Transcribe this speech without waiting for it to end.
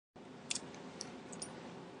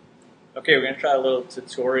Okay, we're going to try a little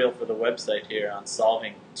tutorial for the website here on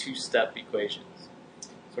solving two-step equations. So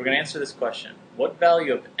we're going to answer this question. What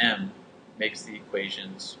value of m makes the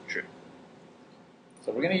equations true?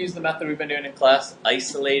 So we're going to use the method we've been doing in class,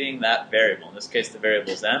 isolating that variable. In this case, the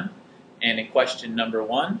variable is m. And in question number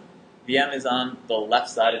 1, the m is on the left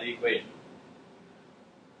side of the equation.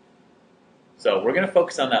 So we're going to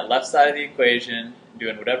focus on that left side of the equation,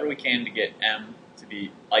 doing whatever we can to get m to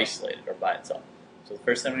be isolated or by itself. So the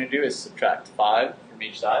first thing I'm going to do is subtract 5 from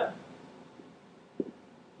each side.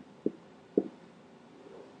 I'm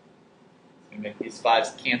going to make these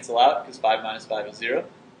 5's cancel out because 5 minus 5 is 0.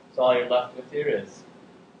 So all you're left with here is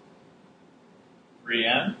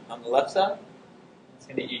 3m on the left side. It's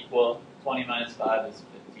going to equal 20 minus 5 is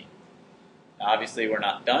 15. Now obviously we're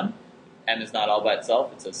not done. M is not all by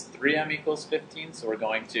itself. It says 3m equals 15, so we're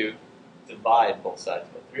going to divide both sides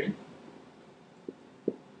by 3.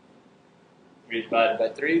 3 divided by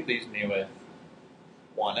 3 leaves me with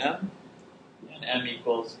 1m, and m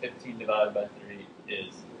equals 15 divided by 3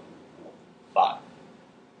 is 5.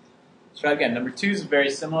 Let's try again. Number 2 is a very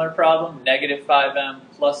similar problem. Negative 5m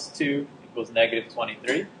plus 2 equals negative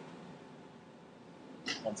 23.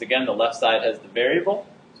 Once again, the left side has the variable,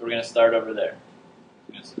 so we're going to start over there.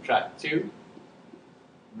 We're going to subtract 2.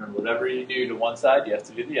 Remember, whatever you do to one side, you have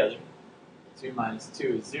to do the other. 2 minus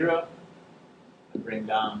 2 is 0. And bring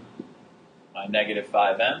down my negative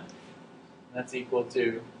 5m. And that's equal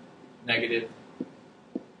to negative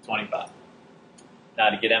 25. Now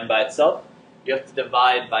to get m by itself, you have to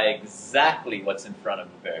divide by exactly what's in front of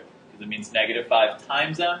the variable, because it means negative 5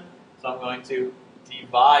 times m. So I'm going to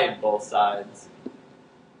divide both sides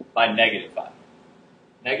by negative 5.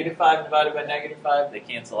 Negative 5 divided by negative 5, they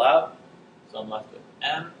cancel out. So I'm left with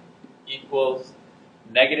m equals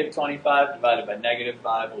negative 25 divided by negative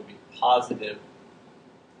 5 will be positive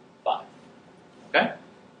 5. Okay?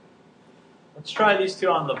 Let's try these two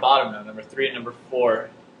on the bottom now, number 3 and number 4,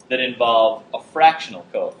 that involve a fractional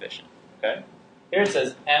coefficient. Okay? Here it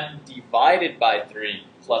says m divided by 3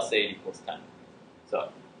 plus 8 equals 10.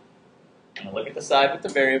 So I'm going to look at the side with the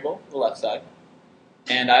variable, the left side,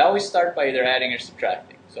 and I always start by either adding or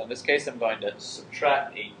subtracting. So in this case, I'm going to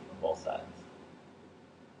subtract 8 from both sides.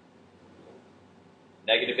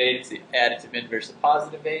 Negative 8 is the additive inverse of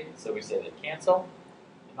positive 8, so we say they cancel.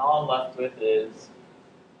 And all I'm left with is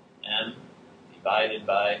m divided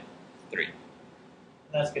by 3. And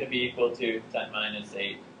that's going to be equal to 10 minus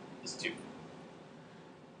 8 is 2.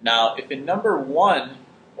 Now, if in number 1,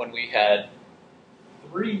 when we had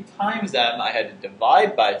 3 times m, I had to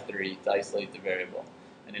divide by 3 to isolate the variable.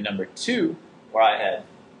 And in number 2, where I had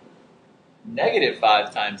negative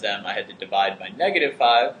 5 times m, I had to divide by negative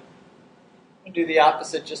 5. I'm going to do the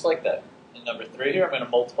opposite just like that. In number 3 here, I'm going to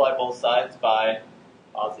multiply both sides by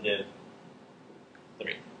positive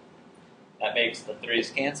 3. That makes the 3's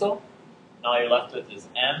cancel. And all you're left with is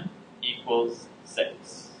m equals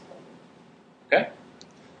 6. Okay?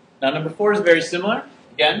 Now number 4 is very similar.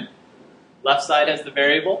 Again, left side has the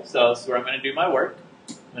variable, so this is where I'm going to do my work.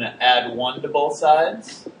 I'm going to add 1 to both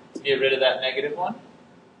sides to get rid of that negative 1.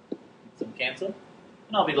 Some cancel.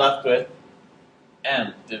 And I'll be left with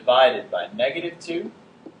m divided by negative 2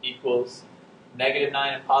 equals negative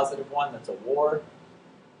 9 and positive 1. That's a war.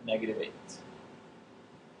 Negative 8.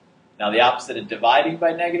 Now the opposite of dividing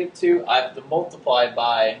by negative 2, I have to multiply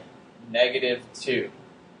by negative 2.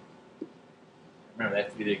 Remember, they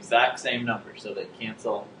have to be the exact same number, so they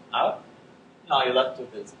cancel out. And all you're left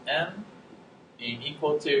with is m being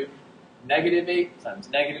equal to negative 8 times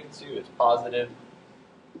negative 2 is positive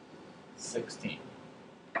 16.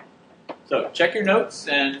 So check your notes,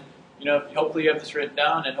 and hopefully you have this written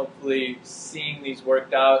down, and hopefully seeing these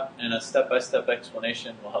worked out in a step-by-step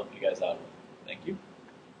explanation will help you guys out. Thank you.